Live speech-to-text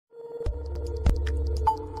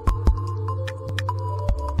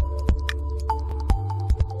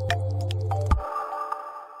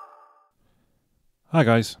Hi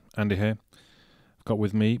guys, Andy here. I've got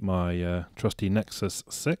with me my trusty Nexus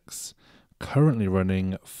 6, currently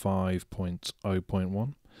running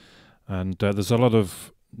 5.0.1, and there's a lot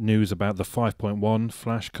of news about the 5.1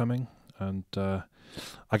 Flash coming, and I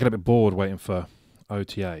get a bit bored waiting for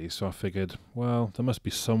OTA, so I figured, well, there must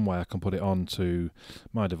be some way I can put it onto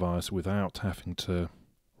my device without having to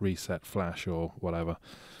reset Flash or whatever.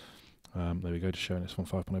 There we go, just showing this from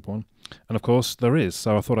 5.0.1, and of course there is,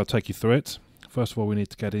 so I thought I'd take you through it. First of all, we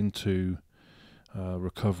need to get into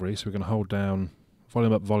recovery, so we're going to hold down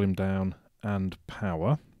volume up, volume down, and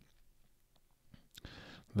power.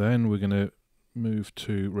 Then we're going to move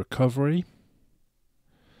to recovery.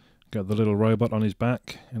 Get the little robot on his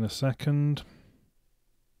back in a second.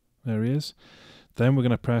 There he is. Then we're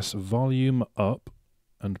going to press volume up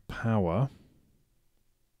and power,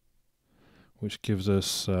 which gives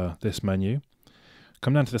us this menu.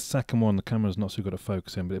 Come down to the second one, the camera's not so good at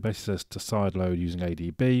focusing, but it basically says to sideload using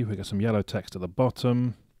ADB. We got some yellow text at the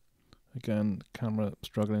bottom. Again, camera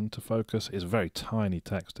struggling to focus. It's very tiny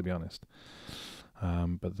text, to be honest.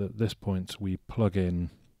 But at this point, we plug in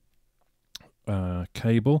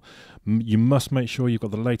cable. You must make sure you've got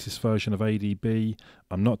the latest version of ADB.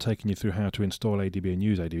 I'm not taking you through how to install ADB and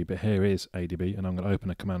use ADB, but here is ADB, and I'm going to open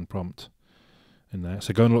a command prompt in there.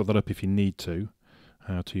 So go and look that up if you need to.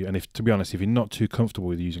 And if, to be honest, if you're not too comfortable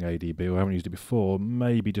with using ADB or haven't used it before,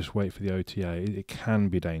 maybe just wait for the OTA. It can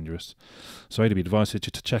be dangerous. So ADB devices,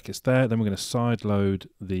 just to check it's there. Then we're going to sideload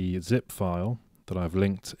the zip file that I've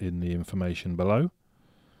linked in the information below.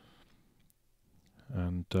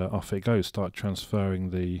 And off it goes. Start transferring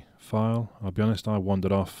the file. I'll be honest, I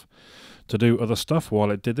wandered off to do other stuff while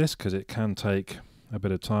it did this, because it can take a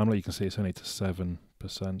bit of time. Like you can see, it's only to 7%,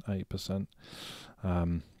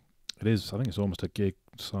 8%. It is, I think it's almost a gig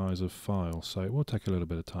size of file, so it will take a little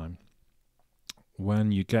bit of time.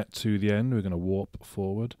 When you get to the end, we're going to warp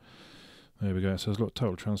forward. There we go. It says, look,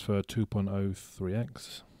 total transfer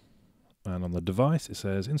 2.03x. And on the device, it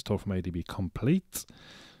says install from ADB complete.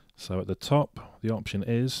 So at the top, the option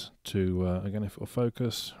is to, again, if it'll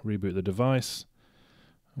focus, reboot the device.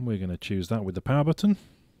 And we're going to choose that with the power button.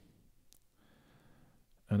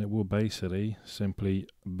 And it will basically simply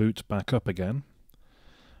boot back up again.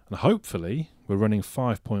 And hopefully we're running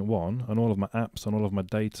 5.1 and all of my apps and all of my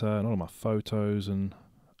data and all of my photos and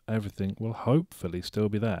everything will hopefully still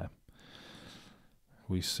be there.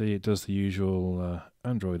 We see it does the usual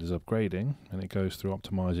Android is upgrading, and it goes through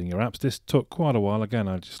optimizing your apps. This took quite a while. Again,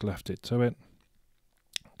 I just left it to it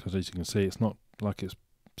because, as you can see, it's not like it's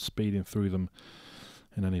speeding through them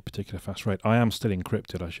in any particular fast rate. I am still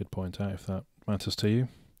encrypted, I should point out, if that matters to you.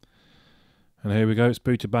 And here we go, it's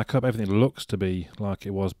booted back up. Everything looks to be like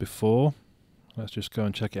it was before. Let's just go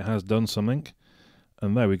and check it has done something.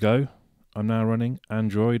 And there we go. I'm now running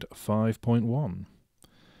Android 5.1.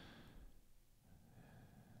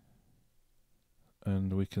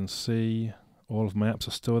 And we can see all of my apps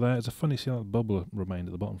are still there. It's a funny, see that bubble remained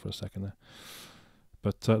at the bottom for a second there.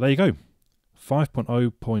 But there you go.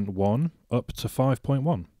 5.0.1 up to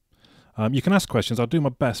 5.1. You can ask questions. I'll do my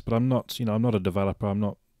best, but I'm not, I'm not a developer. I'm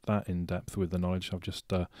not that in depth with the knowledge. I'll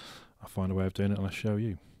just I'll find a way of doing it and I'll show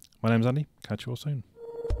you. My name's Andy. Catch you all soon.